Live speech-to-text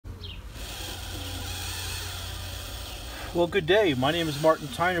Well, good day. My name is Martin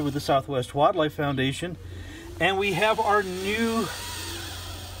Tyner with the Southwest Wildlife Foundation, and we have our new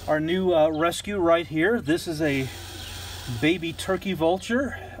rescue right here. This is a baby turkey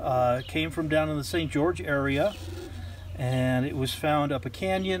vulture. Came from down in the St. George area, and it was found up a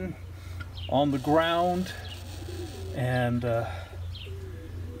canyon on the ground and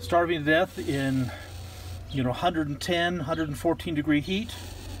starving to death in 110, 114 degree heat.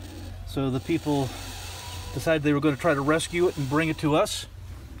 So the people decided they were going to try to rescue it and bring it to us.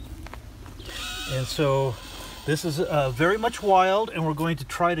 And so this is very much wild, and we're going to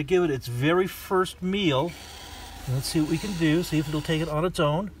try to give it its very first meal. And let's see what we can do, see if it'll take it on its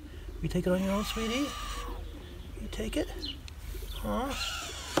own. You take it on your own, sweetie? You take it? Huh?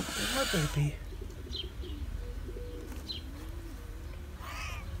 There's my baby.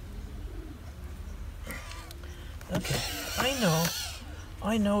 Okay,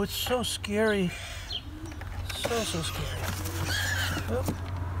 I know, it's so scary. So scary. Oh,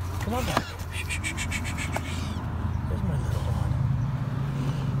 come on back. There's my little one.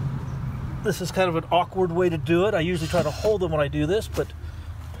 This is kind of an awkward way to do it. I usually try to hold them when I do this, but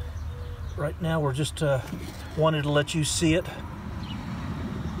right now we're just wanted to let you see it.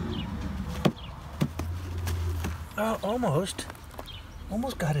 Almost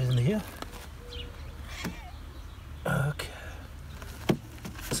got it into you. Okay.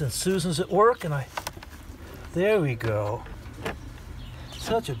 Since Susan's at work and there we go.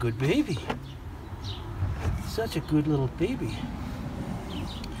 Such a good baby. Such a good little baby.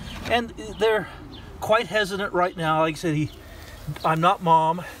 And they're quite hesitant right now. Like I said, I'm not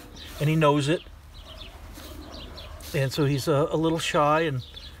mom, and he knows it. And so he's a little shy and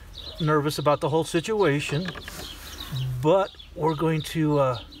nervous about the whole situation. But we're going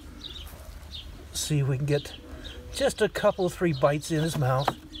to see if we can get just a couple, 3 bites in his mouth.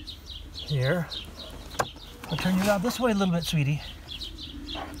 Here. I'll turn you around this way a little bit, sweetie.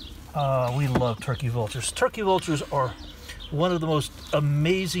 We love turkey vultures. Turkey vultures are one of the most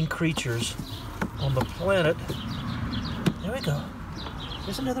amazing creatures on the planet. There we go.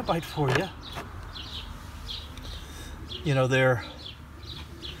 There's another bite for you. You know,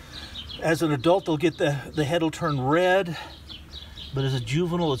 as an adult, they'll get the head will turn red, but as a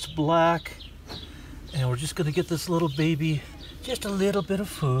juvenile, it's black. And we're just going to get this little baby just a little bit of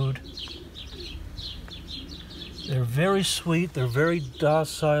food. They're very sweet. They're very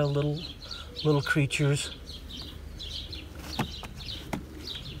docile little creatures.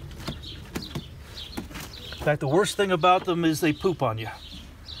 In fact, the worst thing about them is they poop on you.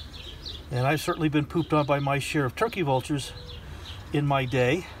 And I've certainly been pooped on by my share of turkey vultures in my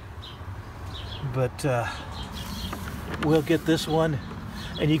day. But we'll get this one.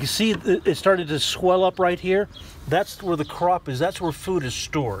 And you can see it started to swell up right here. That's where the crop is. That's where food is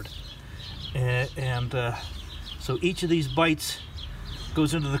stored. So each of these bites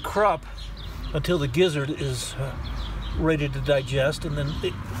goes into the crop until the gizzard is ready to digest, and then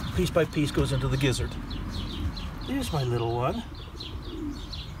piece by piece goes into the gizzard. Here's my little one.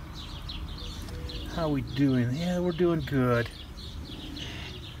 How are we doing? Yeah, we're doing good.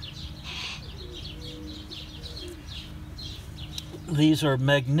 These are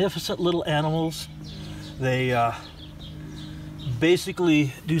magnificent little animals. They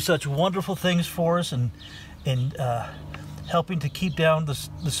basically do such wonderful things for us and helping to keep down the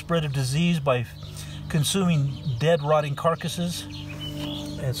spread of disease by consuming dead, rotting carcasses.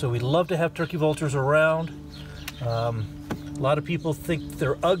 And so we love to have turkey vultures around. A lot of people think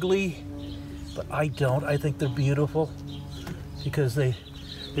they're ugly, but I don't. I think they're beautiful because they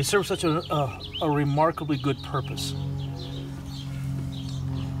serve such a remarkably good purpose.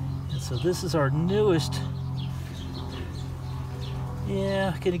 And so this is our newest.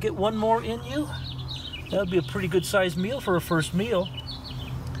 Yeah, can you get one more in you? That would be a pretty good sized meal for a first meal.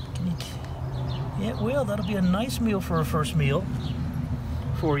 Yeah, it will. That'll be a nice meal for a first meal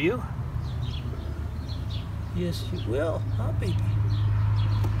for you. Yes, you will. Huh, baby?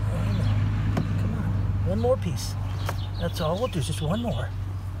 I know. Come on. One more piece. That's all we'll do. Just one more.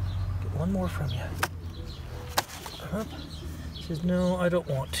 Get one more from you. She says, no, I don't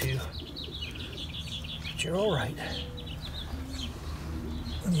want to. But you're all right.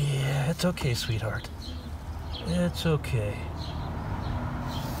 Yeah, it's okay, sweetheart. It's okay.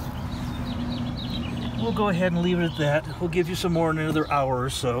 We'll go ahead and leave it at that. We'll give you some more in another hour or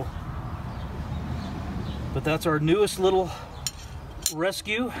so. But that's our newest little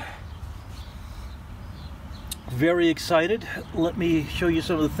rescue. Very excited. Let me show you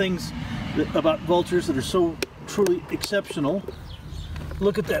some of the things about vultures that are so truly exceptional.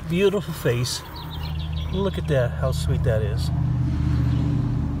 Look at that beautiful face. Look at that, how sweet that is.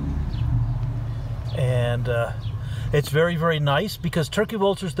 And It's very, very nice because turkey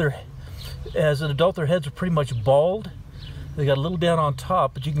vultures, as an adult, their heads are pretty much bald. They got a little down on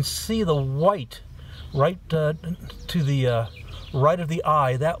top, but you can see the white right to the right of the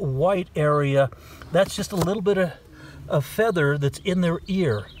eye. That white area, that's just a little bit of feather that's in their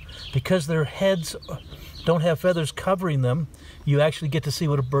ear. Because their heads don't have feathers covering them, you actually get to see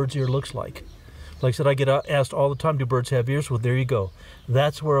what a bird's ear looks like. Like I said, I get asked all the time, do birds have ears? Well, there you go.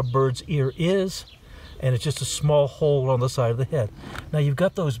 That's where a bird's ear is, and it's just a small hole on the side of the head. Now you've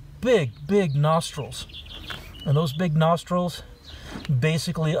got those big, big nostrils. And those big nostrils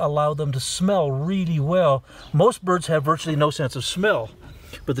basically allow them to smell really well. Most birds have virtually no sense of smell,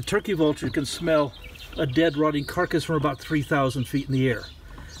 but the turkey vulture can smell a dead, rotting carcass from about 3,000 feet in the air.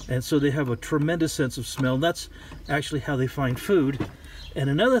 And so they have a tremendous sense of smell, and that's actually how they find food. And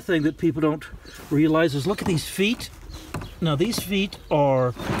another thing that people don't realize is, look at these feet. Now these feet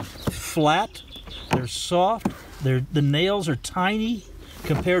are flat, they're soft, the nails are tiny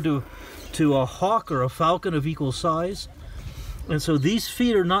compared to a hawk or a falcon of equal size. And so these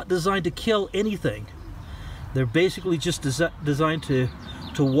feet are not designed to kill anything. They're basically just designed to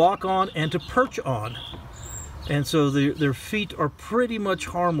walk on and to perch on. And so their feet are pretty much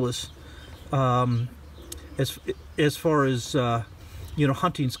harmless as far as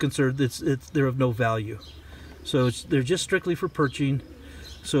hunting's concerned. They're of no value. So they're just strictly for perching.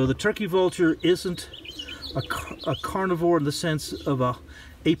 So the turkey vulture isn't a carnivore in the sense of a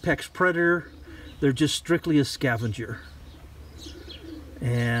apex predator. They're just strictly a scavenger.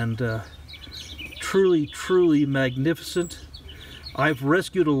 And truly, truly magnificent. I've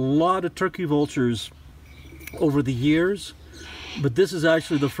rescued a lot of turkey vultures over the years, but this is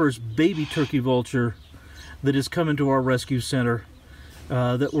actually the first baby turkey vulture that has come into our rescue center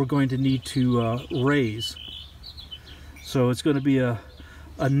that we're going to need to raise. So it's going to be a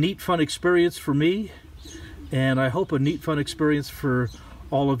neat, fun experience for me, and I hope a neat, fun experience for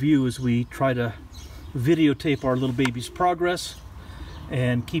all of you as we try to videotape our little baby's progress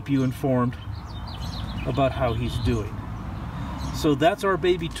and keep you informed about how he's doing. So that's our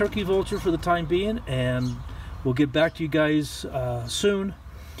baby turkey vulture for the time being, and we'll get back to you guys soon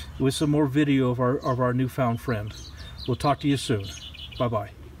with some more video of our newfound friend. We'll talk to you soon. Bye-bye.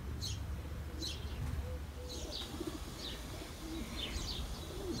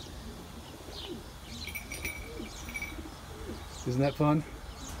 Isn't that fun?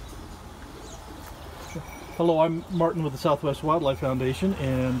 Hello, I'm Martin with the Southwest Wildlife Foundation,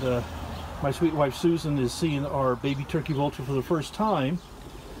 and my sweet wife Susan is seeing our baby turkey vulture for the first time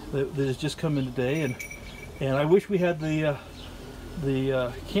that has just come in today, and I wish we had the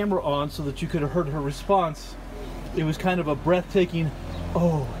camera on so that you could have heard her response. It was kind of a breathtaking,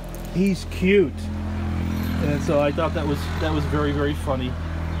 "Oh, he's cute," and so I thought that was very, very funny.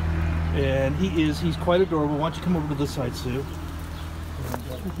 And he's quite adorable. Why don't you come over to this side, Sue?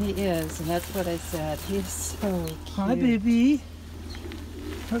 He is, and that's what I said. He's so cute. Hi, baby.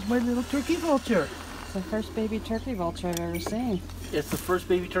 That's my little turkey vulture. It's the first baby turkey vulture I've ever seen. It's the first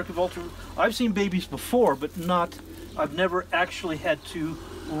baby turkey vulture. I've seen babies before, but I've never actually had to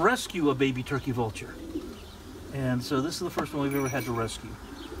rescue a baby turkey vulture. And so this is the first one we've ever had to rescue.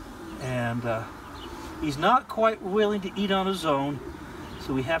 And he's not quite willing to eat on his own,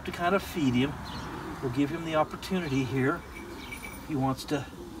 so we have to kind of feed him. We'll give him the opportunity here. He wants to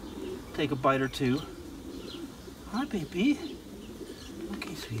take a bite or two. Hi, baby.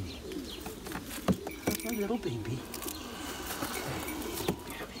 Okay, sweetie. That's my little baby.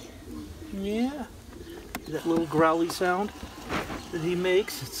 Okay. Yeah. That little growly sound that he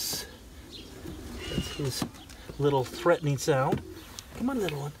makes, that's his little threatening sound. Come on,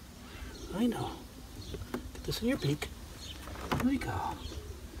 little one. I know. Get this in your beak. There we go.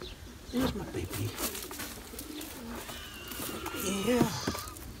 There's my baby. Yeah.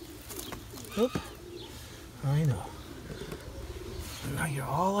 Oop. I know. Now you're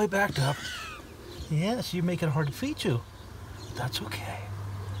all the way backed up. Yes, you're making it hard to feed you. That's okay.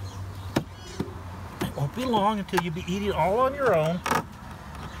 It won't be long until you'll be eating all on your own,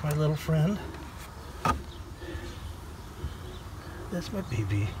 my little friend. That's my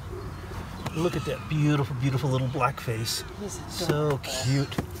baby. Look at that beautiful, beautiful little black face. He's so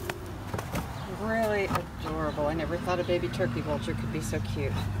cute. Really adorable. I never thought a baby turkey vulture could be so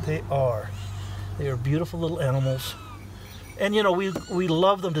cute. They are. They are beautiful little animals. And you know, we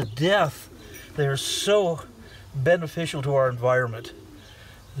love them to death. They're so beneficial to our environment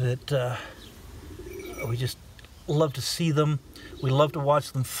that we just love to see them. We love to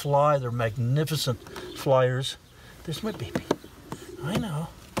watch them fly. They're magnificent flyers. There's my baby. I know.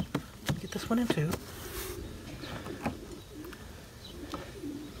 Get this one in too.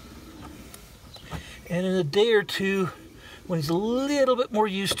 And in a day or two, when he's a little bit more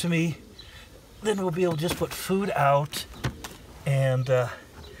used to me, then we'll be able to just put food out, and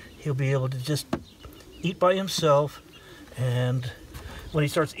he'll be able to just eat by himself. And when he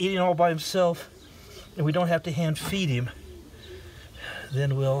starts eating all by himself, and we don't have to hand feed him,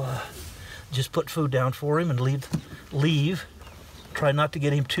 then we'll just put food down for him and leave. Try not to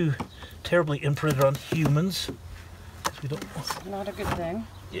get him too terribly imprinted on humans. We don't. It's not a good thing.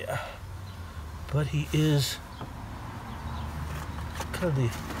 Yeah, but he is kind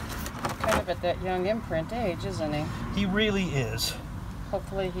of at that young imprint age, isn't he? He really is.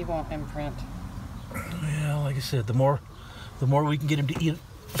 Hopefully he won't imprint. Yeah, like I said, the more we can get him to eat,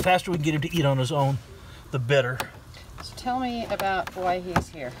 the faster we can get him to eat on his own, the better. So tell me about why he's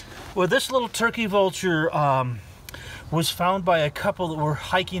here. Well, this little turkey vulture was found by a couple that were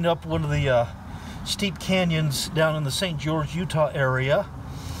hiking up one of the steep canyons down in the St. George, Utah area.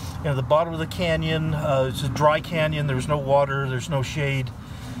 And at the bottom of the canyon, it's a dry canyon, there's no water, there's no shade.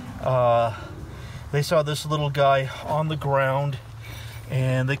 They saw this little guy on the ground,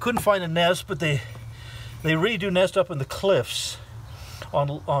 and they couldn't find a nest, but they really do nest up in the cliffs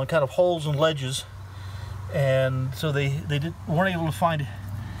on kind of holes and ledges. And so they weren't able to find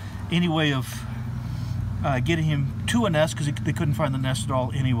any way of getting him to a nest, because they couldn't find the nest at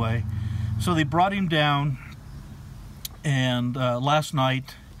all anyway. So they brought him down and last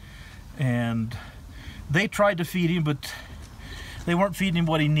night, and they tried to feed him, but they weren't feeding him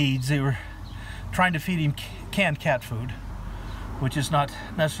what he needs. They were trying to feed him canned cat food, which is not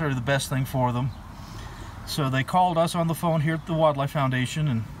necessarily the best thing for them. So they called us on the phone here at the Wildlife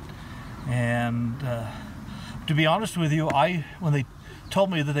Foundation, and to be honest with you, when they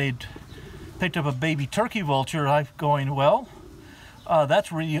told me that they'd picked up a baby turkey vulture, I'm going, well,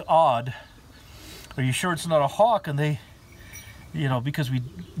 that's really odd. Are you sure it's not a hawk? And they, because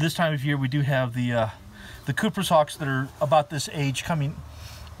this time of year we do have the Cooper's hawks that are about this age coming,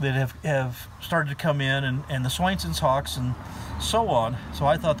 that have started to come in, and the Swainson's hawks and so on. So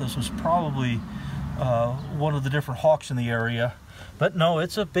I thought this was probably one of the different hawks in the area, but no,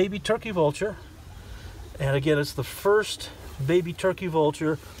 it's a baby turkey vulture. And again, it's the first baby turkey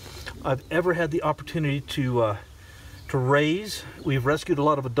vulture I've ever had the opportunity to raise. We've rescued a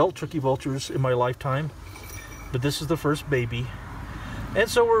lot of adult turkey vultures in my lifetime, but this is the first baby. And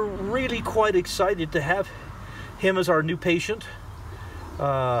so we're really quite excited to have him as our new patient.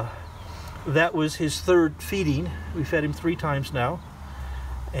 That was his third feeding. We fed him 3 times now.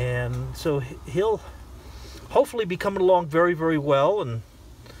 And so he'll hopefully be coming along very, very well,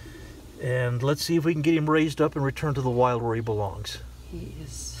 and let's see if we can get him raised up and returned to the wild where he belongs. He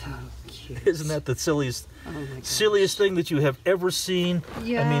is so cute. Isn't that the silliest thing that you have ever seen?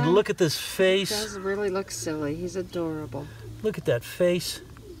 Yeah. I mean, look at this face. He does really look silly. He's adorable. Look at that face.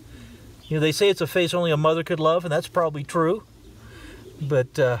 They say it's a face only a mother could love, and that's probably true.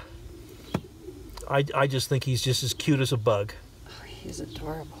 But I just think he's just as cute as a bug. Oh, he's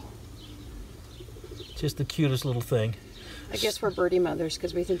adorable. Just the cutest little thing. I guess we're birdie mothers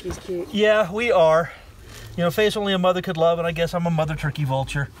because we think he's cute. Yeah, we are. Face only a mother could love, and I guess I'm a mother turkey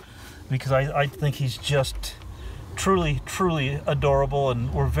vulture, because I think he's just truly, truly adorable,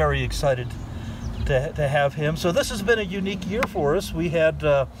 and we're very excited to have him. So this has been a unique year for us. We had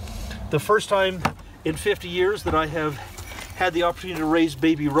the first time in 50 years that I have had the opportunity to raise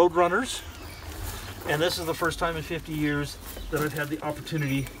baby roadrunners, and this is the first time in 50 years that I've had the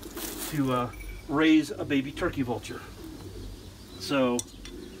opportunity to raise a baby turkey vulture. So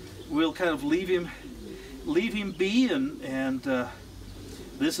we'll kind of leave him be, and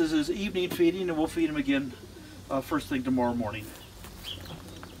this is his evening feeding, and we'll feed him again first thing tomorrow morning.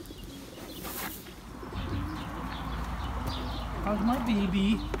 How's my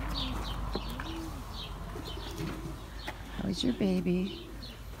baby? How's your baby?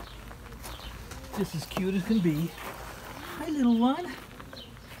 Just as cute as can be. Hi, little one.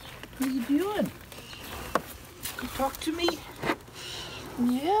 What are you doing? Come talk to me.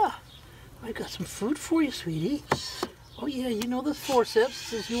 Yeah. I got some food for you, sweetie. Oh yeah, the forceps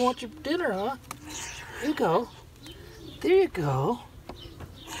says you want your dinner, huh? There you go. There you go.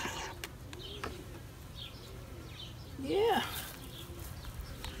 Yeah.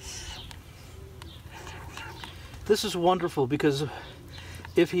 This is wonderful, because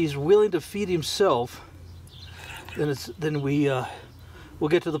if he's willing to feed himself, then we'll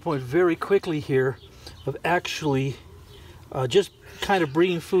get to the point very quickly here of actually just kind of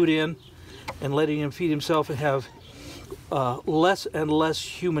bringing food in and letting him feed himself and have less and less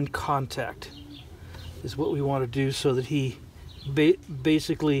human contact is what we want to do, so that he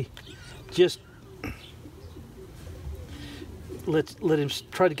basically just let him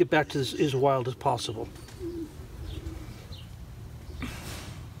try to get back to as wild as possible.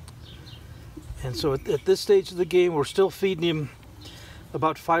 And so at this stage of the game, we're still feeding him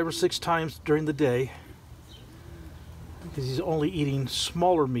about 5 or 6 times during the day, because he's only eating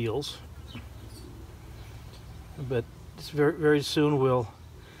smaller meals. But very, very soon we'll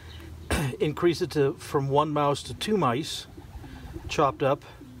increase it from 1 mouse to 2 mice chopped up,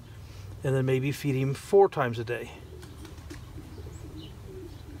 and then maybe feed him 4 times a day.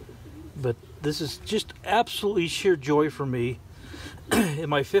 But this is just absolutely sheer joy for me. In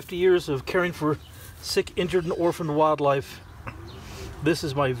my 50 years of caring for sick, injured, and orphaned wildlife, this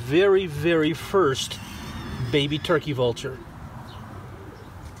is my very, very first baby turkey vulture.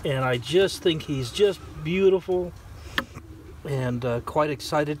 And I just think he's just beautiful, and quite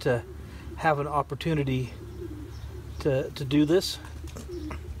excited to have an opportunity to do this.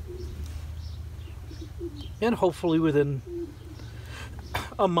 And hopefully within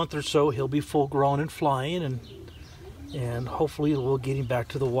a month or so he'll be full grown and flying, and hopefully we'll get him back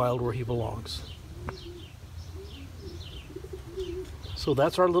to the wild where he belongs. So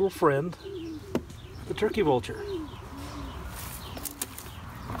that's our little friend, the turkey vulture.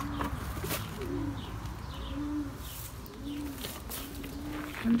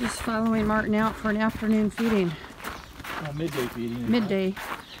 I'm just following Martin out for an afternoon feeding. Midday feeding. Midday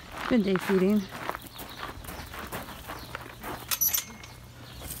feeding.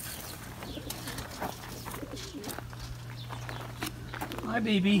 Hi,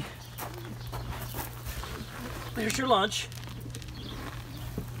 baby. There's your lunch.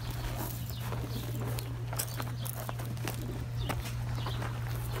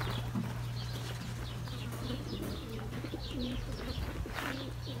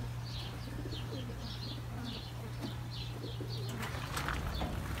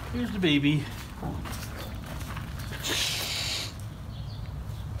 Here's the baby.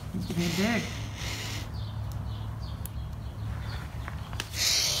 He's big.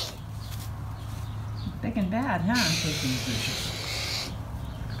 Big and bad, huh? Vicious.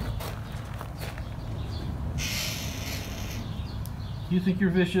 You think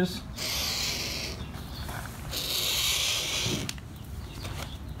you're vicious?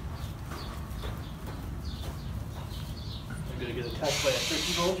 You're gonna get attacked by a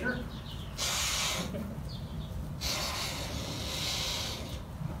turkey vulture?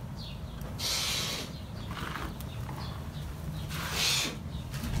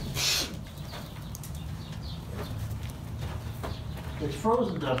 There's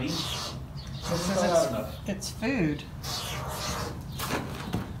frozen dummies. It's food.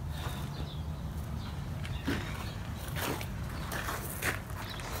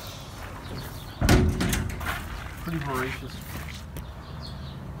 Pretty voracious.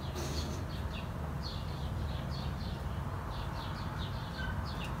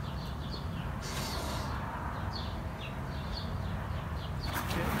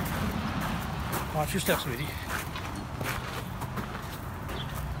 Okay. Watch your steps, sweetie.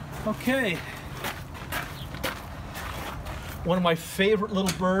 Okay. One of my favorite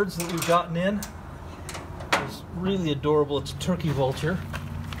little birds that we've gotten in is really adorable. It's a turkey vulture.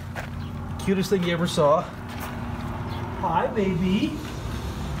 Cutest thing you ever saw. Hi, baby.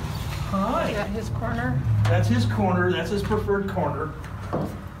 Hi. Is that his corner? That's his corner. That's his preferred corner.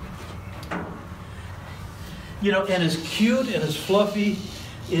 You know, and as cute and as fluffy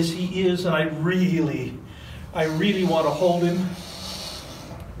as he is, and I really want to hold him.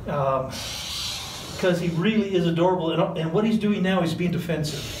 Because he really is adorable, and what he's doing now is being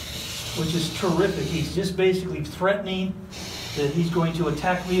defensive, which is terrific. He's just basically threatening that he's going to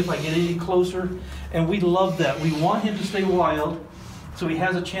attack me if I get any closer, and we love that. We want him to stay wild so he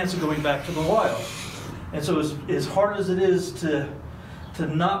has a chance of going back to the wild. And so as hard as it is to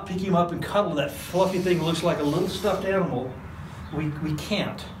not pick him up and cuddle that fluffy thing that looks like a little stuffed animal, we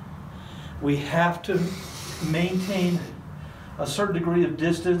can't. We have to maintain a certain degree of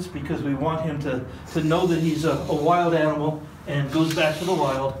distance because we want him to know that he's a wild animal and goes back to the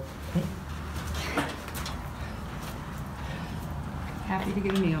wild. Happy to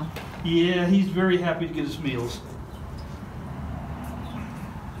get a meal. Yeah, he's very happy to get his meals.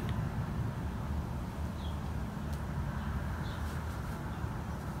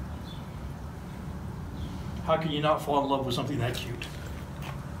 How can you not fall in love with something that cute?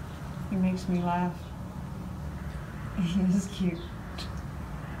 He makes me laugh. He is cute.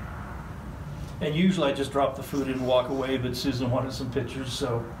 And usually I just drop the food and walk away, but Susan wanted some pictures,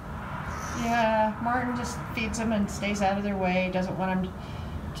 so. Yeah, Martin just feeds them and stays out of their way. Doesn't want them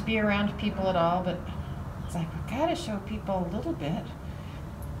to be around people at all, but it's like, we gotta show people a little bit.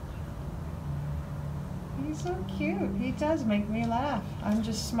 He's so cute. He does make me laugh. I'm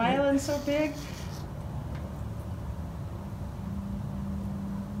just smiling so big.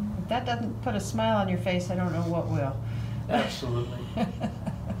 If that doesn't put a smile on your face, I don't know what will. Absolutely.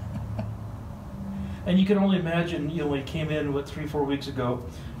 And you can only imagine, you know, when he came in, what, 3-4 weeks ago,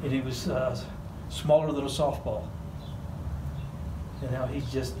 and he was smaller than a softball. And now he's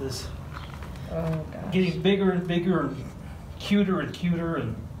just this, getting bigger and bigger and cuter,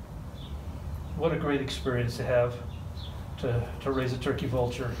 and what a great experience to have to raise a turkey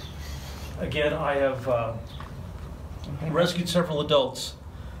vulture. Again, I have rescued several adults,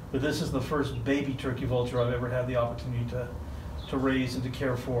 but this is the first baby turkey vulture I've ever had the opportunity to raise and to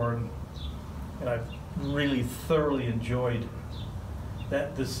care for, and I've really thoroughly enjoyed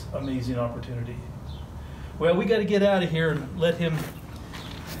this amazing opportunity. Well, we got to get out of here and let him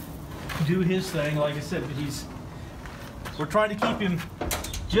do his thing. Like I said, we're trying to keep him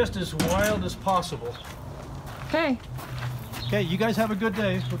just as wild as possible. Okay. Okay, you guys have a good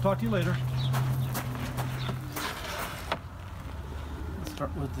day. We'll talk to you later. Let's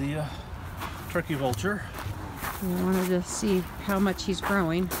start with the turkey vulture. I wanted to see how much he's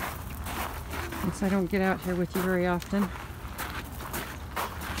growing, since I don't get out here with you very often.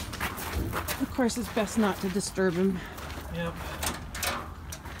 Of course, it's best not to disturb him. Yep.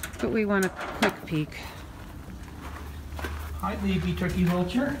 But we want a quick peek. Hi, baby turkey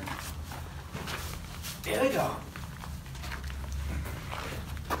vulture. There we go.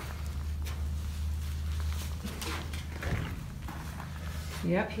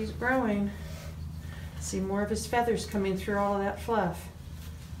 Yep, he's growing. See more of his feathers coming through all of that fluff.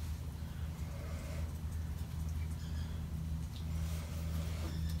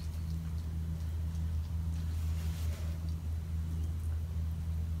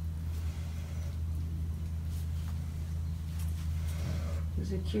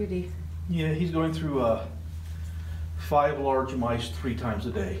 He's a cutie. Yeah, he's going through 5 large mice 3 times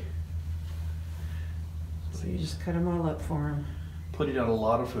a day. So you just cut them all up for him. Putting out a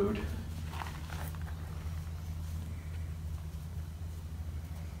lot of food.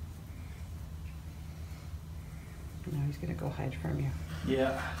 Now he's gonna go hide from you.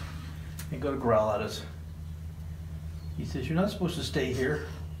 Yeah, and go to growl at us. He says, "You're not supposed to stay here."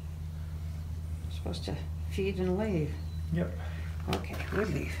 You're supposed to feed and leave. Yep. Okay, we'll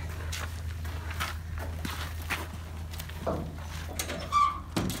leave.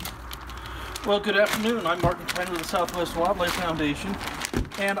 Well, good afternoon. I'm Martin Tyner with the Southwest Wildlife Foundation,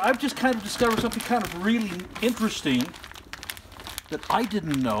 and I've just kind of discovered something kind of really interesting that I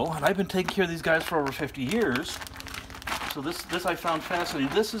didn't know, and I've been taking care of these guys for over 50 years. So this I found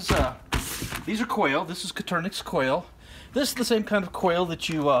fascinating. This is these are quail. This is Coturnix quail. This is the same kind of quail that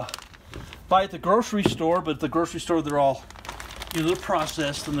you buy at the grocery store, but at the grocery store they're all, you know, they're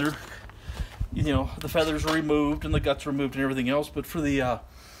processed and they're, you know, the feathers are removed and the guts are removed and everything else. But for the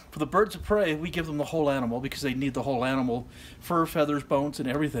birds of prey, we give them the whole animal because they need the whole animal, fur, feathers, bones, and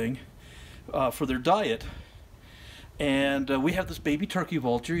everything for their diet. And we have this baby turkey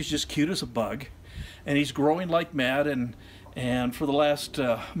vulture. He's just cute as a bug, and he's growing like mad. And for the last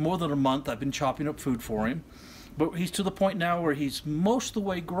more than a month, I've been chopping up food for him. But he's to the point now where he's most of the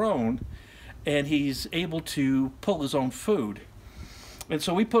way grown, and he's able to pull his own food. And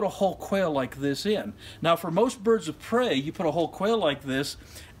so we put a whole quail like this in. Now, for most birds of prey, you put a whole quail like this,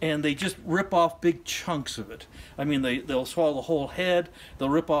 and they just rip off big chunks of it. I mean, they'll swallow the whole head, they'll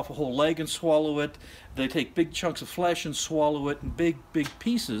rip off a whole leg and swallow it, they take big chunks of flesh and swallow it in big, big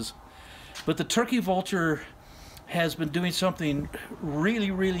pieces. But the turkey vulture has been doing something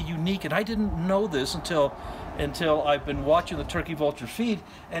really, really unique, and I didn't know this until I've been watching the turkey vulture feed.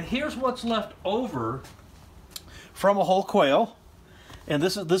 And here's what's left over from a whole quail. And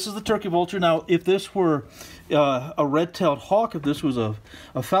this is the turkey vulture. Now, if this were a red-tailed hawk, if this was a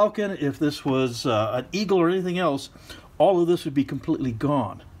falcon, if this was an eagle or anything else, all of this would be completely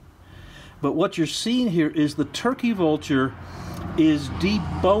gone. But what you're seeing here is the turkey vulture is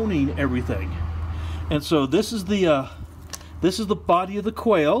deboning everything. And so this is the body of the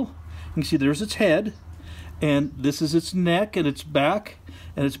quail. You can see there's its head, and this is its neck and its back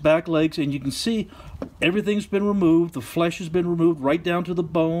legs, and you can see everything's been removed. The flesh has been removed right down to the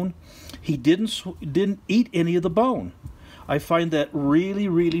bone. He didn't eat any of the bone. I find that really,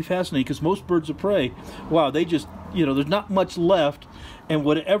 really fascinating, because most birds of prey, wow, they just, you know, there's not much left, and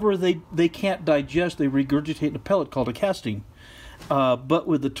whatever they can't digest, they regurgitate in a pellet called a casting. But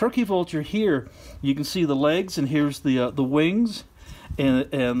with the turkey vulture here, you can see the legs, and here's the wings,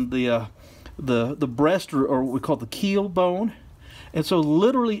 and the breast, or what we call the keel bone. And so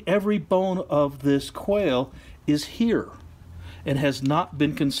literally every bone of this quail is here. and has not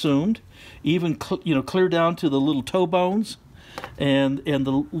been consumed, even clear down to the little toe bones and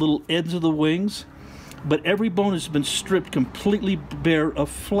the little ends of the wings. But every bone has been stripped completely bare of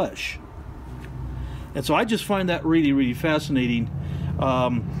flesh. And so I just find that really, really fascinating.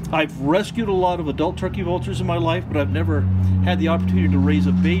 I've rescued a lot of adult turkey vultures in my life, but I've never had the opportunity to raise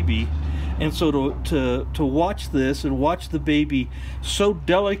a baby. And so to watch this and watch the baby so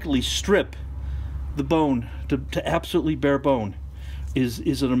delicately strip the bone to absolutely bare bone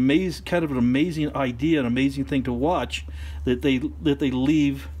is an amazing, kind of an amazing idea, an amazing thing to watch, that they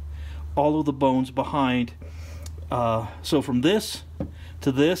leave all of the bones behind. So from this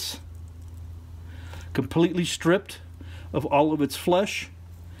to this, completely stripped of all of its flesh,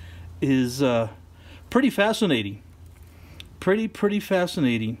 is pretty fascinating. Pretty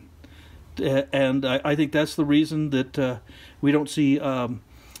fascinating. And I think that's the reason that we don't see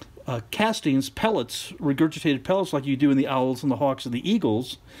castings, pellets, regurgitated pellets like you do in the owls and the hawks and the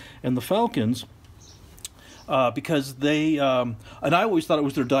eagles and the falcons, because they, and I always thought it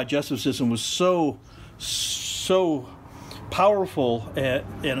was their digestive system was so powerful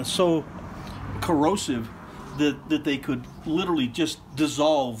and so corrosive that they could literally just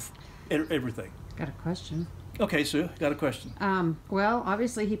dissolve everything. Got a question. Okay, Sue, got a question. Well,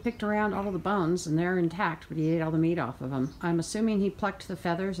 obviously he picked around all of the bones and they're intact, but he ate all the meat off of them. I'm assuming he plucked the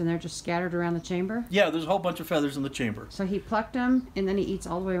feathers and they're just scattered around the chamber? Yeah, there's a whole bunch of feathers in the chamber. So he plucked them and then he eats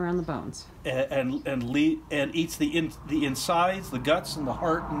all the way around the bones. And eats the insides, the guts and the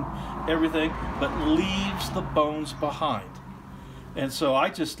heart and everything, but leaves the bones behind. And so I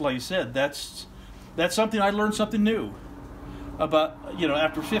just, like I said, that's something, I learned something new about,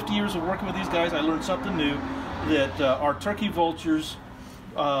 after 50 years of working with these guys, I learned something new, that our turkey vultures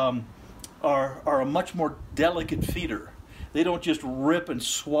are a much more delicate feeder. They don't just rip and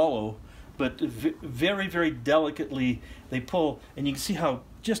swallow, but very, very delicately they pull. And you can see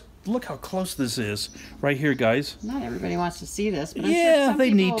look how close this is right here, guys. Not everybody wants to see this, but I'm yeah, sure some they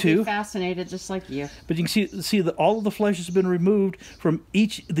people need will to be fascinated just like you. But you can see that all of the flesh has been removed from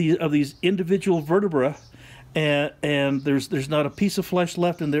each of these individual vertebrae, and there's not a piece of flesh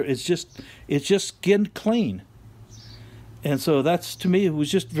left in there. It's just skinned clean. And so that's, to me, it was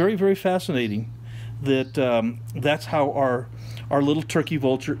just very, very fascinating that that's how our little turkey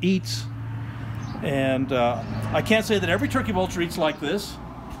vulture eats. And I can't say that every turkey vulture eats like this,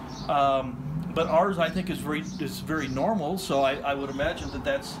 but ours, I think, is very normal. So I would imagine that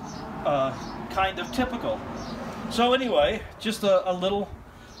that's kind of typical. So anyway, just a little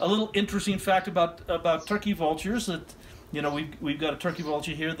interesting fact about turkey vultures, that we've got a turkey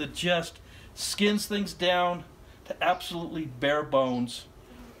vulture here that just skins things down to absolutely bare bones.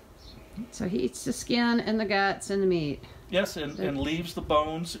 So he eats the skin and the guts and the meat. Yes, and leaves the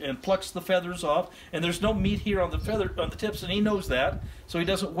bones and plucks the feathers off. And there's no meat here on the tips, and he knows that, so he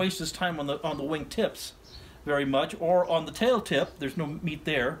doesn't waste his time on the wing tips very much, or on the tail tip. There's no meat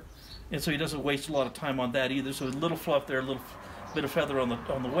there, and so he doesn't waste a lot of time on that either. So a little fluff there, a little bit of feather on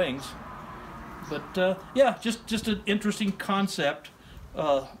the wings. But yeah, just an interesting concept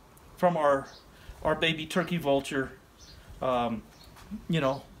from our baby turkey vulture. Like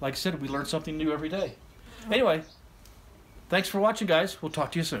I said, we learn something new every day. Anyway, thanks for watching, guys. We'll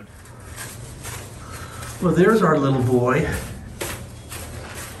talk to you soon. Well, there's our little boy.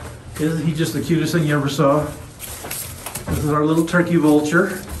 Isn't he just the cutest thing you ever saw? This is our little turkey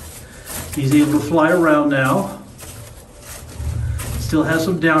vulture. He's able to fly around now. Still has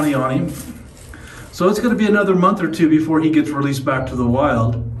some downy on him. So it's going to be another month or two before he gets released back to the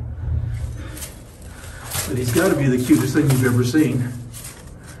wild. But he's got to be the cutest thing you've ever seen.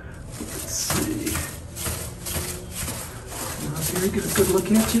 Let's see. Here, get a good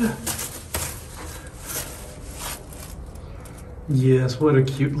look at you. Yes, what a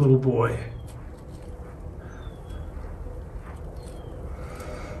cute little boy.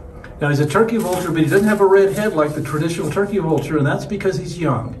 Now he's a turkey vulture, but he doesn't have a red head like the traditional turkey vulture, and that's because he's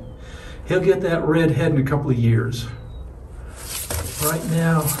young. He'll get that red head in a couple of years. Right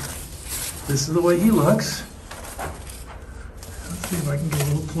now, this is the way he looks. Let's see if I can get a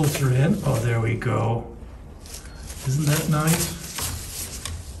little closer in. Oh, there we go. Isn't that nice?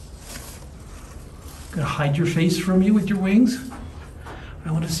 Gonna hide your face from you with your wings?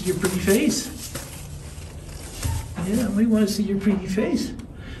 I want to see your pretty face. Yeah, we want to see your pretty face,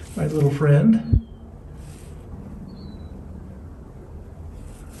 my little friend.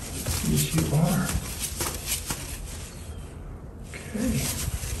 Yes, you are. Okay.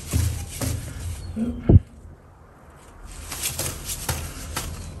 Oop.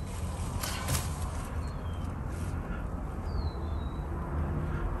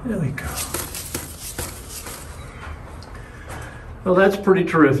 There we go. Well, that's pretty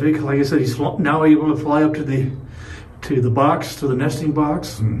terrific. Like I said, he's now able to fly up to the box, to the nesting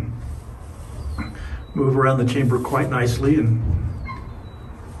box, and move around the chamber quite nicely. And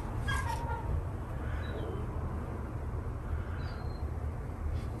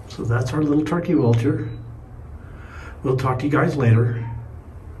so that's our little turkey vulture. We'll talk to you guys later.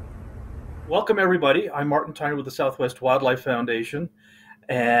 Welcome, everybody. I'm Martin Tyner with the Southwest Wildlife Foundation,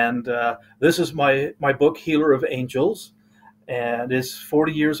 and this is my book, Healer of Angels, and it's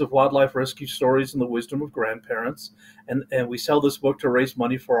 40 years of wildlife rescue stories and the wisdom of grandparents, and we sell this book to raise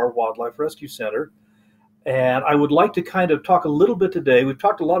money for our Wildlife Rescue Center. And I would like to kind of talk a little bit today. We've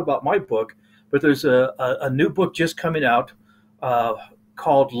talked a lot about my book, but there's a new book just coming out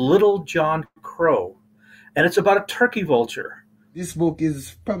called Little John Crow, and it's about a turkey vulture. This book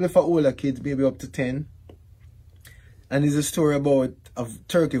is probably for older kids, maybe up to 10. And it's a story about a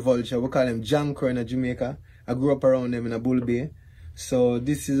turkey vulture. We call them John Crow in Jamaica. I grew up around them in a Bull Bay. So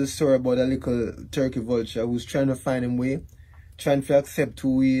this is a story about a little turkey vulture who's trying to find his way, trying to accept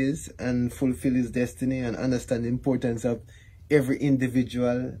who he is and fulfill his destiny and understand the importance of every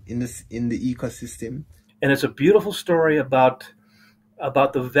individual in the ecosystem. And it's a beautiful story about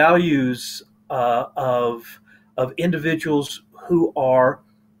the values of individuals who are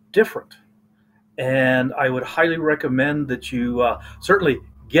different. And I would highly recommend that you certainly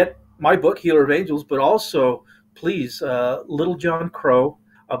get my book, Healer of Angels, but also, please, Little John Crow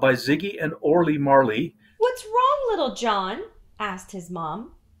by Ziggy and Orly Marley. "What's wrong, Little John?" asked his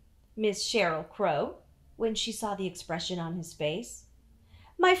mom, Miss Cheryl Crow, when she saw the expression on his face.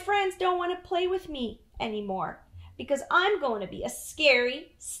 "My friends don't want to play with me anymore because I'm going to be a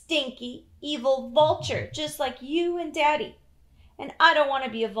scary, stinky, evil vulture just like you and Daddy. And I don't want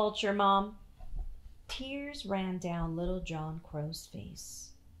to be a vulture, Mom." Tears ran down Little John Crow's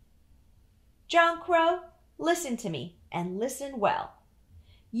face. "John Crow, listen to me, and listen well.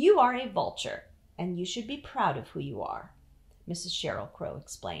 You are a vulture, and you should be proud of who you are," Mrs. Cheryl Crow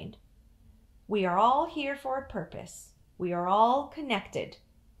explained. "We are all here for a purpose. We are all connected.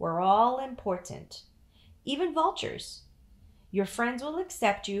 We're all important. Even vultures. Your friends will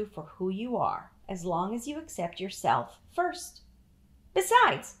accept you for who you are, as long as you accept yourself first.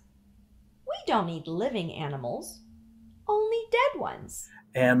 Besides, we don't need living animals, only dead ones."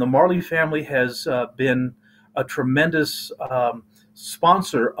 And the Marley family has been a tremendous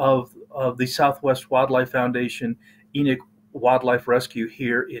sponsor of the Southwest Wildlife Foundation, Enoch Wildlife Rescue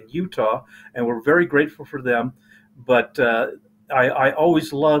here in Utah, and we're very grateful for them. But I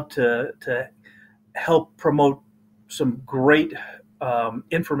always love to help promote some great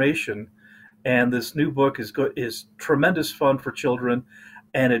information, and this new book is tremendous fun for children,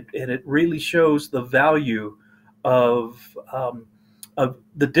 and it really shows the value of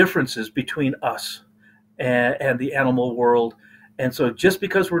the differences between us and the animal world. And so just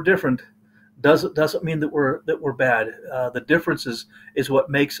because we're different doesn't mean that we're bad. The differences is what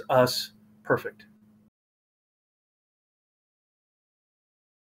makes us perfect.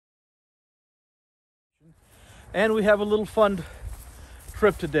 And we have a little fun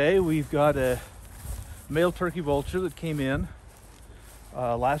trip today. We've got a male turkey vulture that came in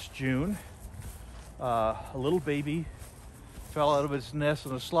last June. A little baby fell out of its nest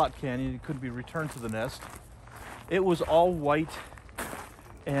in a slot canyon. It couldn't be returned to the nest. It was all white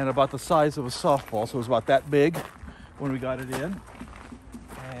and about the size of a softball, so it was about that big when we got it in.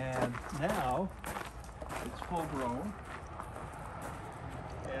 And now it's full grown.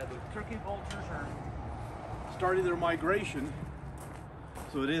 And the turkey vultures are starting their migration,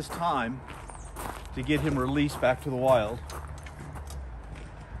 so it is time to get him released back to the wild.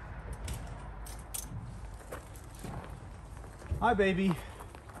 Hi, baby.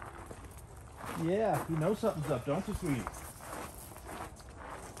 Yeah, you know something's up, don't you, sweetie?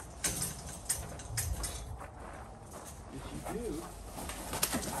 Yes, you do.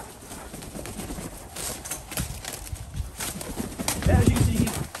 As you see, he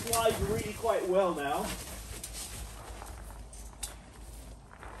flies really quite well now.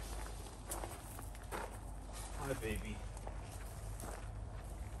 Hi, baby.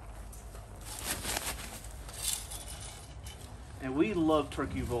 And we love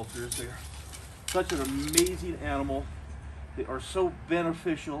turkey vultures. They're such an amazing animal. They are so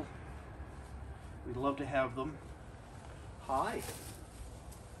beneficial. We love to have them. Hi.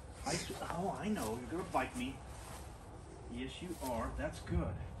 Hi. Oh, I know. You're going to bite me. Yes, you are. That's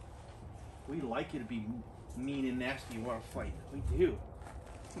good. We like you to be mean and nasty. You want to fight. We do.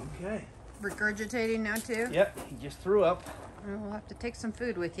 Okay. Regurgitating now too? Yep. He just threw up. Well, we'll have to take some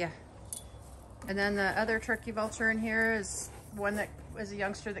food with you. And then the other turkey vulture in here is one that was a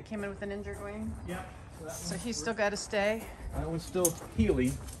youngster that came in with an injured wing. Yep. So he's still got to stay? That one's still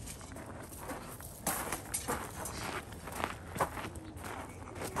healing.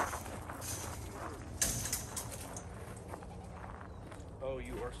 Oh,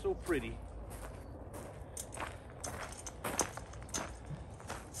 you are so pretty.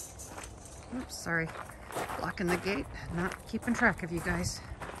 Oops, sorry. Blocking the gate, not keeping track of you guys.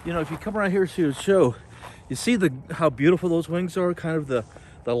 You know, if you come around here to the show, you see how beautiful those wings are, kind of the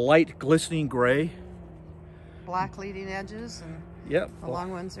light glistening gray. Black leading edges, and yep. The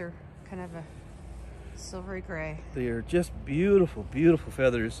long ones are kind of a silvery gray. They are just beautiful, beautiful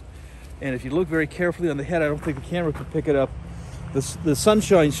feathers. And if you look very carefully on the head, I don't think the camera can pick it up. The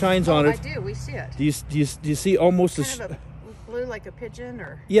sunshine shines on it. I do. We see it. Do you see almost kind of a blue like a pigeon,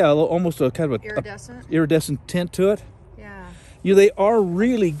 or yeah, almost a kind of iridescent iridescent tint to it. Yeah. You know, they are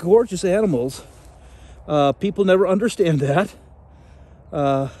really gorgeous animals. People never understand that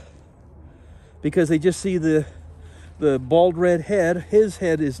because they just see the bald red head. His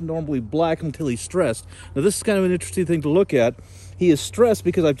head is normally black until he's stressed. Now this is kind of an interesting thing to look at. He is stressed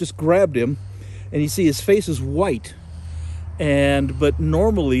because I've just grabbed him, and you see his face is white. But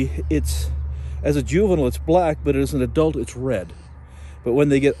normally as a juvenile it's black, but as an adult it's red. But when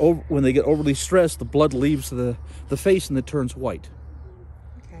they get overly stressed, the blood leaves the face and it turns white.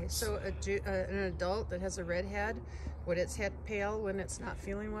 Okay, so an adult that has a red head, would its head pale when it's not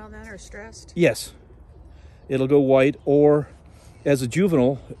feeling well then, or stressed? Yes, it'll go white, or as a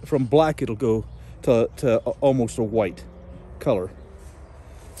juvenile, from black it'll go to almost a white color.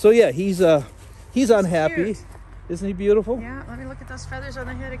 So yeah, he's unhappy. Cute. Isn't he beautiful? Yeah, let me look at those feathers on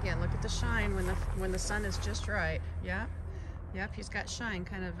the head again. Look at the shine when the sun is just right. Yeah. Yep, he's got shine,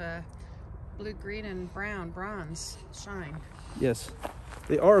 kind of a blue, green, and brown, bronze shine. Yes,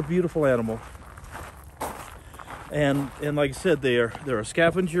 they are a beautiful animal. And like I said, they're a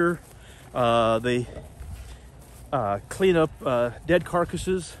scavenger. They clean up dead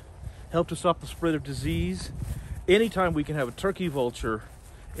carcasses, help to stop the spread of disease. Anytime we can have a turkey vulture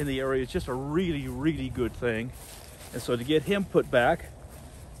in the area, it's just a really, really good thing. And so to get him put back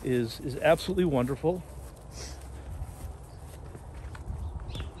is absolutely wonderful.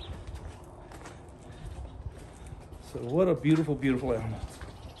 So what a beautiful, beautiful animal.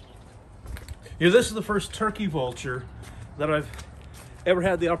 You know, this is the first turkey vulture that I've ever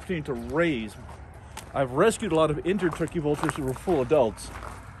had the opportunity to raise. I've rescued a lot of injured turkey vultures who were full adults.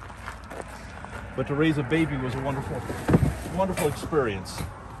 But to raise a baby was a wonderful, wonderful experience.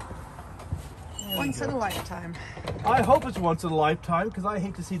 Once in a lifetime. I hope it's once in a lifetime, because I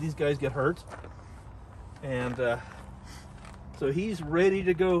hate to see these guys get hurt. And so he's ready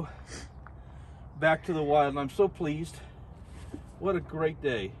to go back to the wild, and I'm so pleased. What a great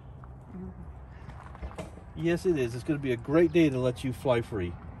day. Yes, it is. It's going to be a great day to let you fly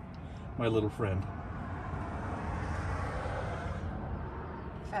free, my little friend.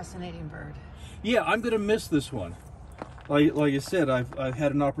 Fascinating bird. Yeah, I'm going to miss this one. Like I said, I've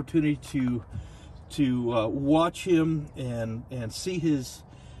had an opportunity to watch him and see his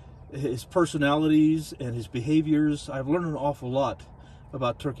personalities and his behaviors. I've learned an awful lot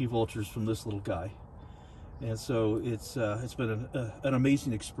about turkey vultures from this little guy, and so it's been an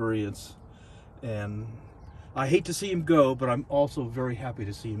amazing experience. And I hate to see him go, but I'm also very happy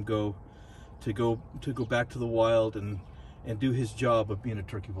to see him go back to the wild and do his job of being a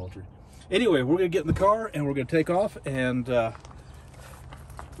turkey vulture. Anyway, we're gonna get in the car and we're gonna take off, and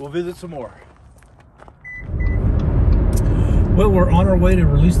we'll visit some more. Well, we're on our way to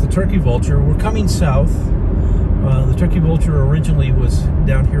release the turkey vulture. We're coming south. The turkey vulture originally was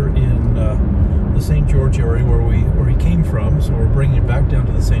down here in the St. George area where he came from, so we're bringing him back down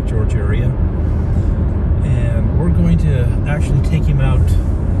to the St. George area. And we're going to actually take him out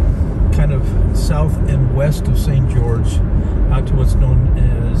kind of south and west of St. George, out to what's known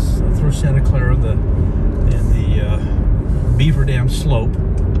as through Santa Clara and the Beaver Dam slope,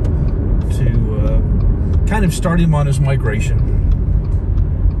 to kind of start him on his migration.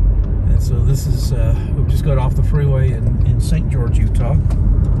 And so this is, we've just got off the freeway in St. George, Utah.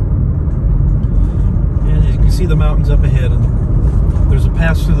 And you can see the mountains up ahead, and there's a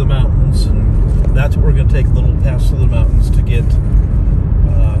pass through the mountains, and that's what we're going to take, the little pass through the mountains to get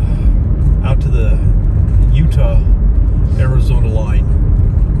out to the Utah-Arizona line,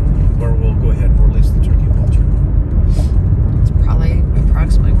 where we'll go ahead and release the turkey vulture. It's probably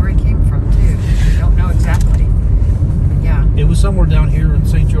approximately where he came from, too. We don't know exactly. But yeah. It was somewhere down here in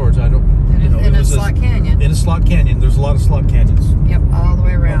St. George. I don't know. In a slot canyon. In a slot canyon. There's a lot of slot canyons. Yep, all the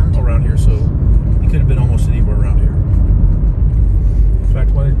way around. Around here, so it could have been almost anywhere around here. In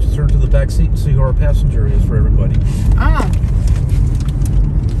fact, why don't you turn to the back seat and see who our passenger is for everybody? Oh.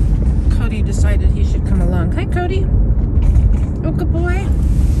 Cody decided he should come along. Hi, Cody. Oh, good boy.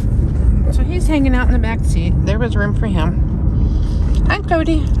 So he's hanging out in the back seat. There was room for him. Hi,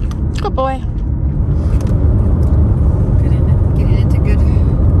 Cody. Good boy. Getting into good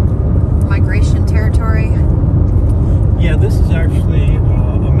migration territory. Yeah, this is actually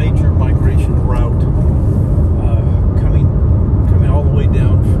a major migration route coming all the way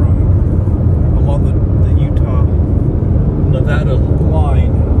down from along the Utah-Nevada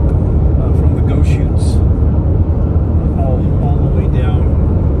line from the Goshutes all the way down,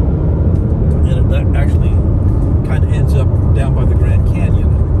 and that actually kind of ends up down by the Grand Canyon.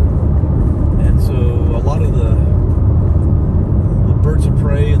 And so a lot of the birds of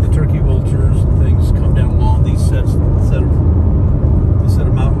prey and the turkey vultures and things come down along these set of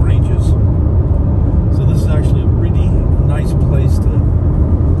mountain ranges. So this is actually a really nice place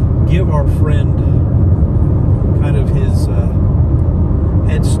to give our friend kind of his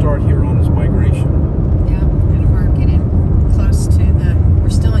head start here on his migration. Yeah, and we're getting close to we're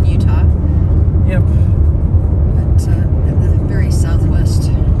still in Utah. Yep. But in the very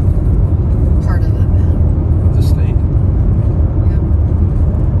southwest part of The state. Yep.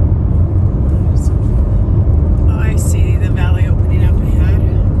 I see the valley opening up ahead.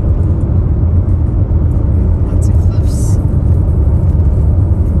 Lots of cliffs.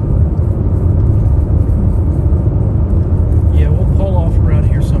 Yeah, we'll pull off around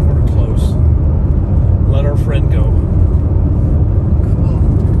here somewhere close. Let our friend go. Cool.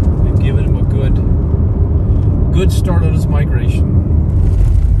 We've given him a good start on his migration.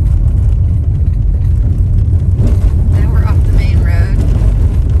 Now we're off the main road.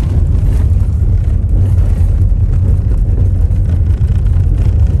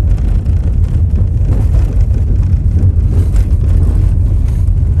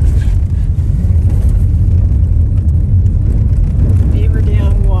 Beaver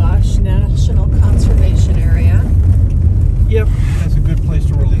Dam Wash National Conservation Area. Yep, that's a good place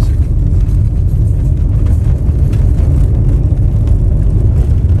to release it.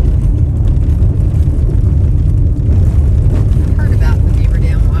 Heard about the Beaver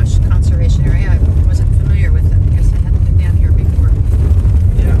Dam Wash Conservation Area. I wasn't familiar with it because I hadn't been down here before.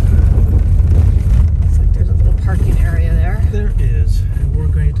 Yeah, Looks like there's a little parking area there. there is. And we're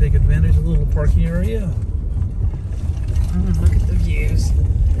going to take advantage of the little parking area. Look at the views.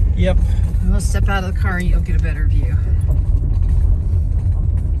 Yep. We'll step out of the car and you'll get a better view.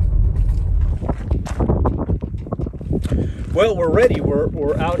 Well, we're ready.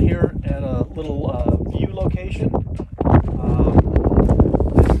 We're out here at a little view location.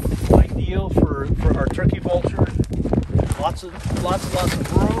 Ideal for our turkey vulture. Lots of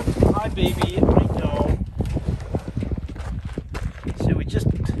room. Hi, baby. I know. So we just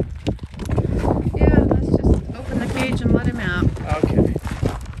Yeah, let's just open the cage and let him out. okay.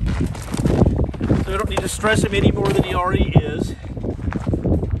 So we don't need to stress him any more than he already is.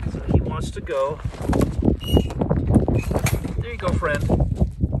 So he wants to go. There you go, friend.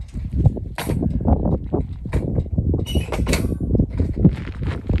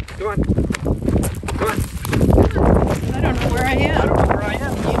 Come on. Come on. I don't know where I am. I don't know where I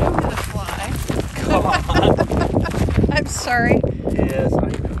am. You know how to fly. Come on. I'm sorry. Yes, I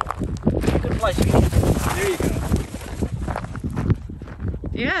know. Good fly, sweetie. There you go.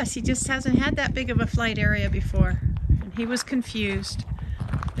 Yes, he just hasn't had that big of a flight area before. And he was confused.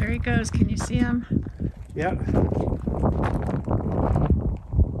 There he goes. Can you see him? Yeah.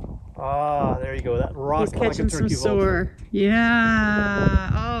 Ah, there you go. That rock He's catching like a some turkey vulture. soar. Yeah.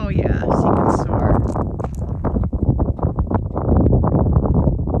 Oh, yes. He can soar.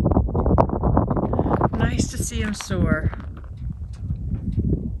 Nice to see him soar.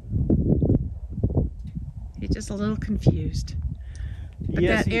 He's just a little confused. But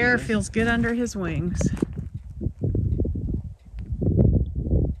Yes, that he air is. feels good under his wings.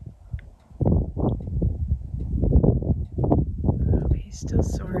 Oh, he's still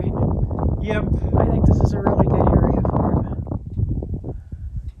soaring. Yep. I think this is a really good area for him.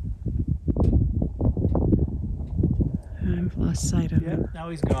 I've lost sight of him. Yep. Now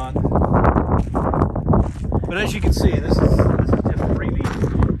he's gone. But as you can see, this is just really.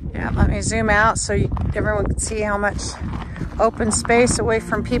 Yeah, let me zoom out so everyone can see how much open space away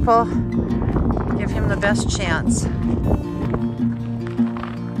from people. Give him the best chance.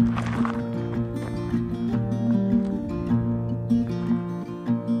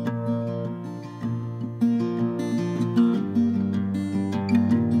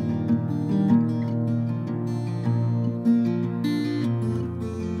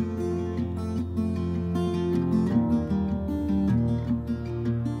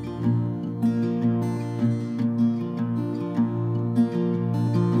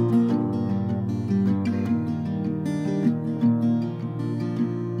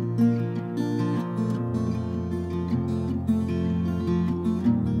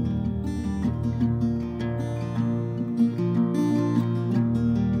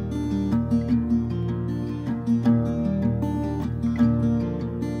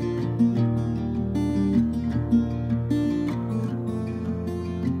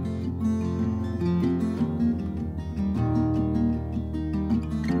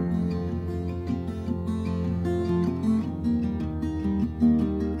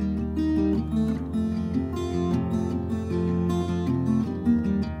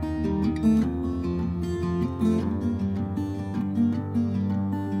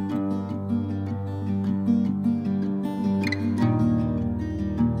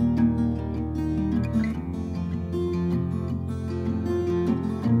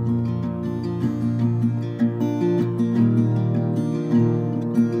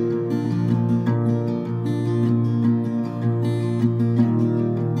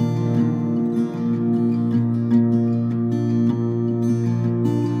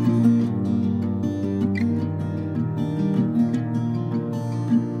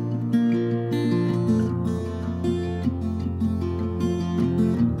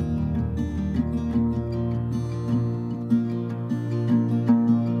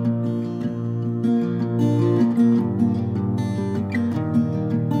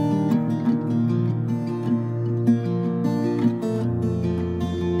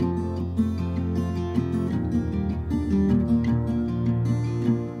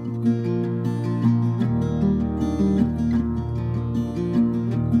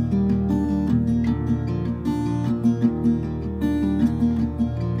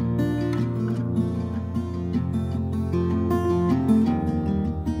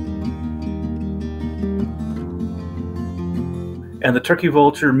 And the turkey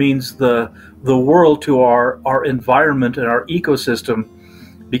vulture means the world to our environment and our ecosystem,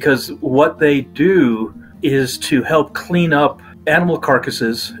 because what they do is to help clean up animal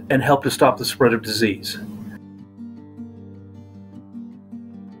carcasses and help to stop the spread of disease.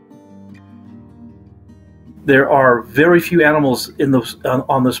 There are very few animals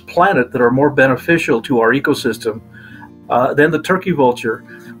on this planet that are more beneficial to our ecosystem than the turkey vulture.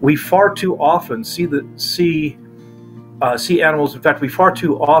 We far too often see animals. In fact, we far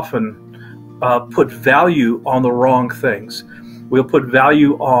too often put value on the wrong things. We'll put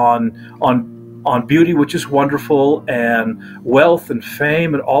value on beauty, which is wonderful, and wealth and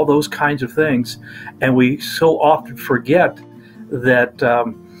fame and all those kinds of things, and we so often forget that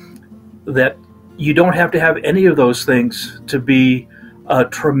that you don't have to have any of those things to be a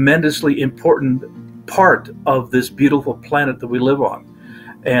tremendously important part of this beautiful planet that we live on.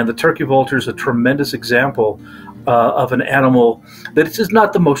 And the turkey vulture is a tremendous example of an animal that is just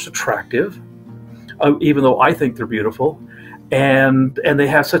not the most attractive, even though I think they're beautiful. And they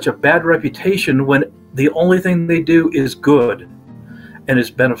have such a bad reputation when the only thing they do is good and is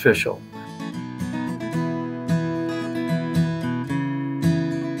beneficial.